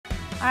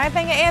All right,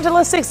 thank you,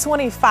 Angela.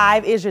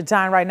 6:25 is your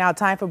time right now.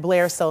 Time for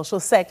Blair's Social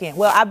Second.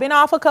 Well, I've been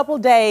off a couple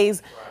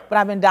days, but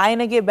I've been dying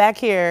to get back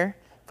here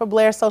for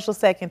Blair's Social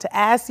Second to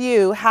ask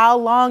you how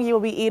long you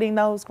will be eating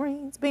those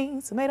greens,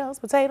 beans, tomatoes,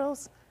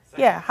 potatoes.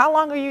 Yeah, how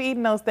long are you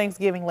eating those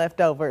Thanksgiving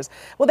leftovers?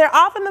 Well, they're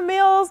often the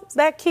meals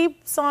that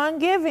keeps on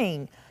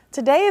giving.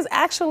 Today is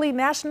actually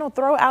National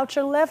Throw Out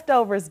Your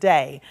Leftovers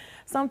Day.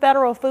 Some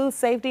federal food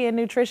safety and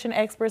nutrition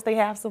experts, they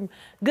have some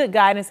good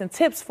guidance and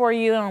tips for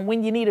you on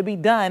when you need to be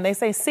done. They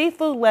say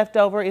seafood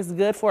leftover is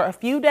good for a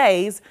few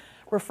days.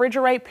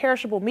 Refrigerate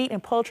perishable meat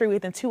and poultry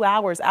within 2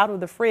 hours out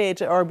of the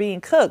fridge or being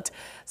cooked.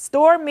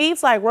 Store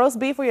meats like roast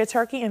beef or your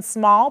turkey in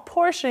small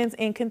portions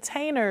in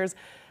containers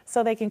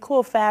so they can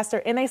cool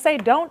faster. And they say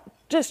don't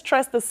just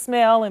trust the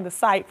smell and the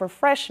sight for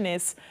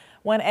freshness.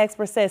 One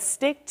expert says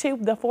stick to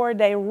the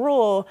 4-day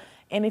rule.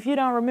 And if you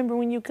don't remember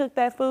when you cook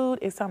that food,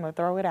 it's time to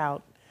throw it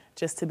out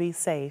just to be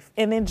safe.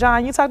 And then,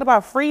 John, you talked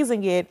about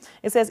freezing it.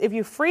 It says if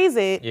you freeze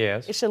it,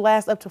 yes, it should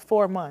last up to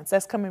 4 months.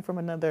 That's coming from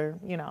another,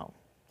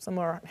 some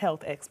more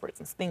health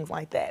experts and things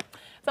like that.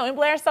 So in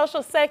Blair's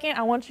Social Second,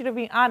 I want you to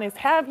be honest.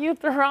 Have you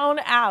thrown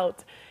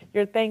out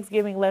your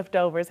Thanksgiving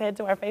leftovers? Head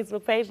to our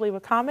Facebook page, leave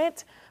a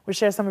comment. We'll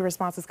share some of your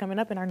responses coming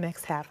up in our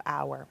next half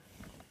hour.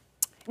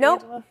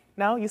 Nope. Angela?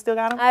 No, you still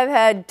got them? I've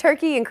had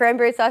turkey and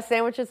cranberry sauce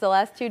sandwiches the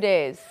last 2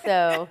 days,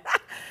 so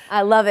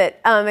I love it.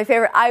 My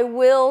favorite. I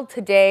will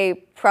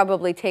today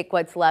probably take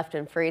what's left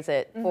and freeze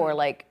it for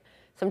like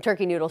some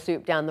turkey noodle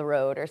soup down the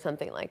road or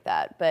something like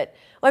that. But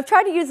I've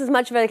tried to use as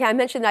much of it as I can. I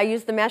mentioned I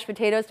used the mashed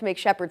potatoes to make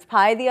shepherd's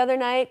pie the other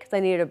night because I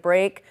needed a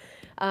break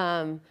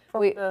from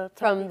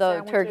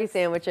the turkey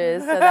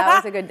sandwiches. So that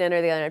was a good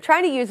dinner the other night. I'm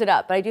trying to use it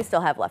up, but I do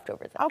still have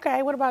leftovers.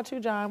 Okay, what about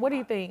you, John? What do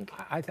you think?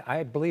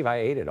 I believe I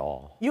ate it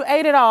all. You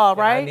ate it all,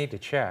 Yeah, right? I need to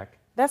check.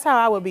 That's how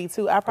I would be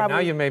too. But now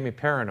you made me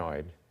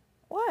paranoid.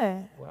 What?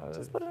 Well,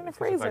 just put it in the if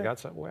freezer. I got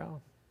some,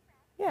 well,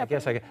 yeah, I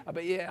guess I could,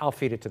 but yeah, I'll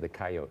feed it to the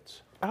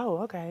coyotes. Oh,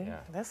 okay. Yeah.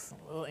 That's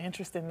a little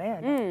interesting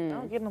there.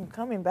 Don't get them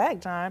coming back,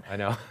 John. I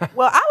know.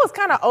 Well, I was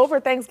kind of over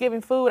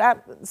Thanksgiving food.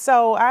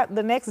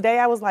 The next day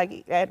I was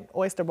like at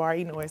Oyster Bar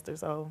eating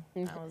oysters, so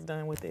I was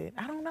done with it.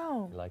 I don't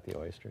know. You like the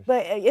oysters?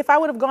 But if I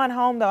would have gone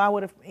home, though, I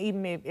would have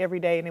eaten it every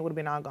day and it would have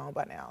been all gone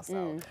by now.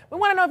 So we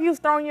want to know if you've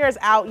thrown yours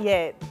out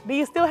yet. Do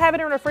you still have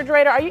it in the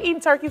refrigerator? Are you eating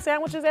turkey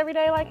sandwiches every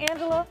day like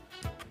Angela?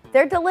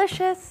 They're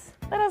delicious.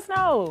 Let us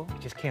know. You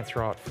just can't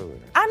throw out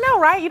food. I know,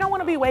 right? You don't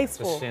want to be It's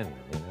wasteful. a sin,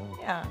 you know?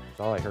 Yeah. That's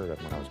all I heard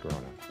of when I was growing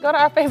up. Go to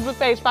our Facebook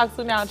page, Fox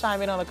 2 Now, and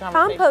chime in on the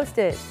conversation. Compost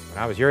it.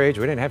 When I was your age,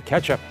 we didn't have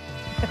ketchup.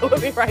 We'll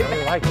be right I back.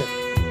 really liked it.